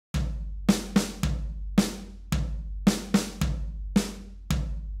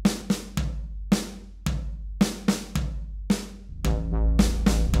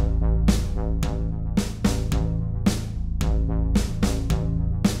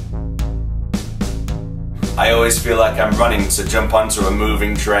I always feel like I'm running to jump onto a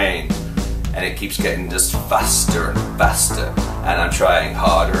moving train, and it keeps getting just faster and faster, and I'm trying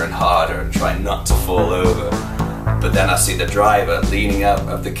harder and harder and trying not to fall over. But then I see the driver leaning out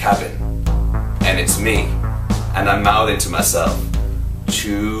of the cabin, and it's me, and I'm mouthing to myself,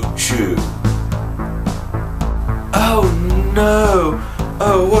 choo choo. Oh no!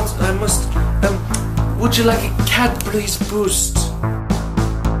 Oh, what? I must... would you like a Cadbury's Boost?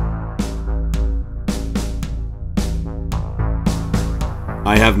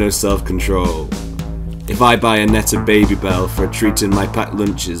 I have no self-control. If I buy a net of Baby Bell for a treat in my packed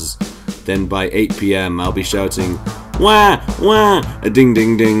lunches, then by 8 PM I'll be shouting, wah, wah, a ding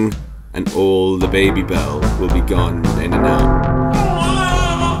ding ding, and all the Baby Bell will be gone in and out.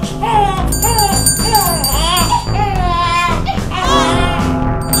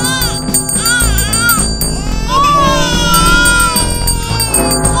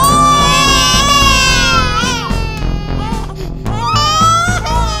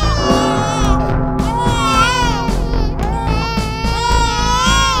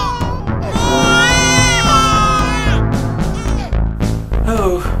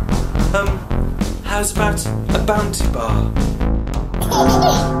 How's about a bounty bar?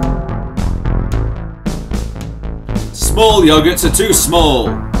 Small yogurts are too small.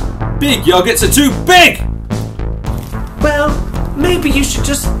 Big yogurts are too big! Well, maybe you should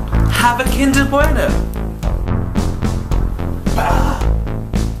just have a Kinder Bueno.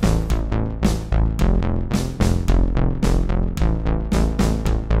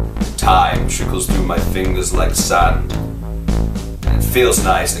 Time trickles through my fingers like sand. And it feels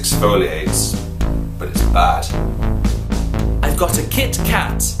nice and exfoliates. But it's bad. I've got a Kit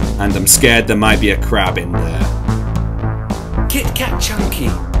Kat. And I'm scared there might be a crab in there. Kit Kat Chunky.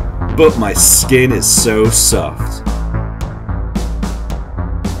 But my skin is so soft.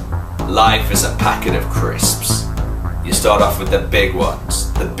 Life is a packet of crisps. You start off with the big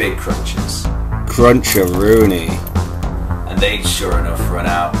ones, the big crunches. Crunch-a-rooney. And they sure enough run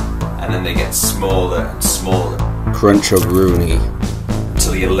out. And then they get smaller and smaller. Crunch-a-rooney.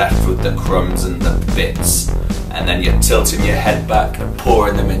 Until you're left with the crumbs and the bits, and then you're tilting your head back and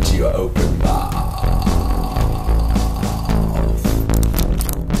pouring them into your open mouth.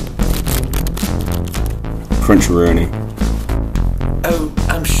 Crunch-a-rooney. Oh,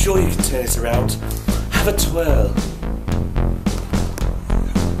 I'm sure you can turn it around. Have a twirl.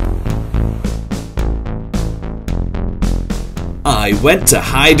 I went to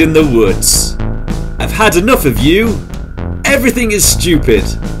hide in the woods. I've had enough of you. Everything is stupid.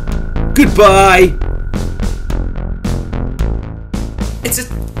 Goodbye. It's a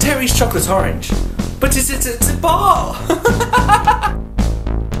Terry's chocolate orange, but it's a bar.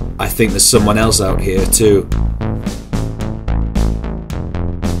 I think there's someone else out here too.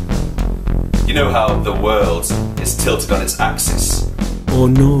 You know how the world is tilted on its axis? Oh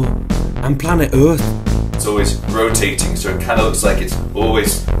no, I'm planet Earth. It's always rotating, so it kind of looks like it's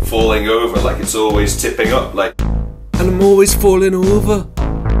always falling over, like it's always tipping up, like. And I'm always falling over.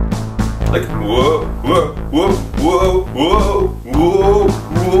 Like whoa, whoa, whoa, whoa, whoa, whoa,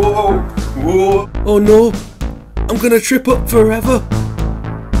 whoa, whoa. Oh no, I'm gonna trip up forever.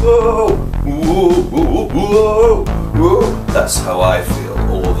 Whoa, whoa, whoa, whoa, whoa. That's how I feel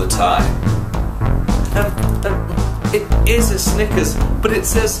all the time. It is a Snickers, but it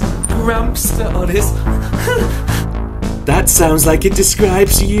says Grumpster on it. That sounds like it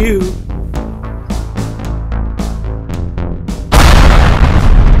describes you.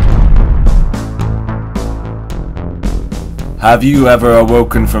 Have you ever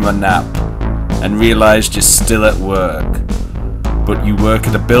awoken from a nap and realised you're still at work, but you work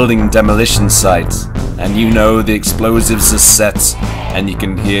at a building demolition site and you know the explosives are set and you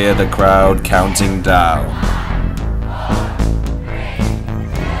can hear the crowd counting down?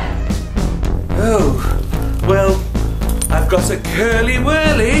 Oh, well, I've got a curly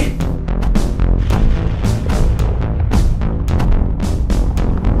whirly.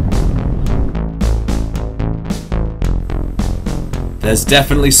 There's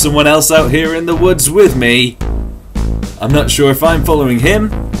definitely someone else out here in the woods with me. I'm not sure if I'm following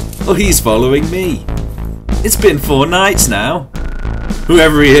him or he's following me. It's been 4 nights now.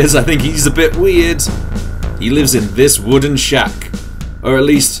 Whoever he is, I think he's a bit weird. He lives in this wooden shack. Or at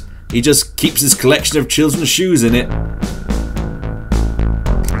least, he just keeps his collection of children's shoes in it.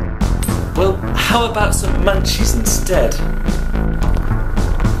 Well, how about some munchies instead?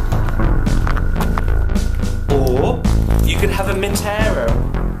 Or you could have a Mintero.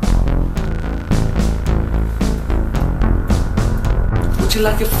 Would you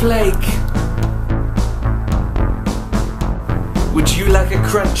like a flake? Would you like a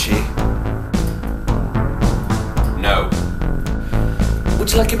crunchy? No. Would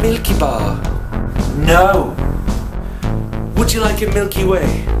you like a Milky Bar? No. Would you like a Milky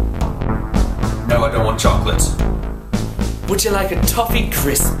Way? No, I don't want chocolate. Would you like a Toffee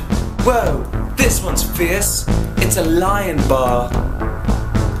Crisp? Whoa, this one's fierce. It's a Lion Bar.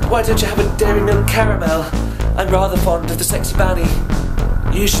 Why don't you have a Dairy Milk Caramel? I'm rather fond of the Sexy Bunny.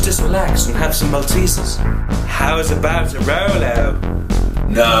 You should just relax and have some Maltesers. How's about a Rolo?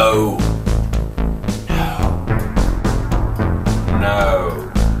 No. No.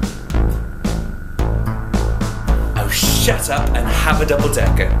 No. Oh, shut up and have a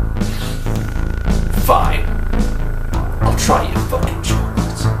double-decker. Fine. I'll try your fucking chocolate.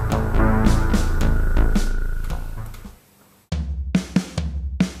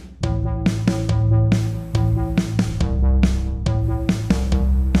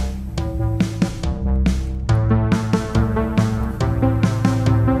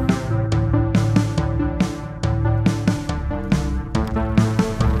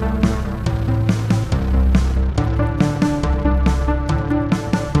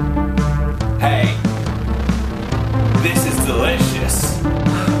 Hey, this is delicious.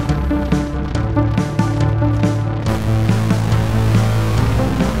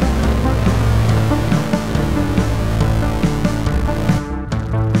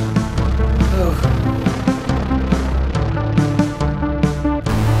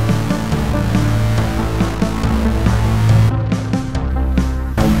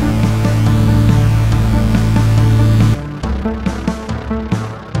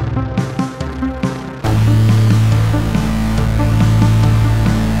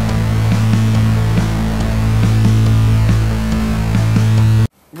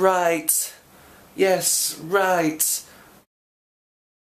 Right. Yes, right.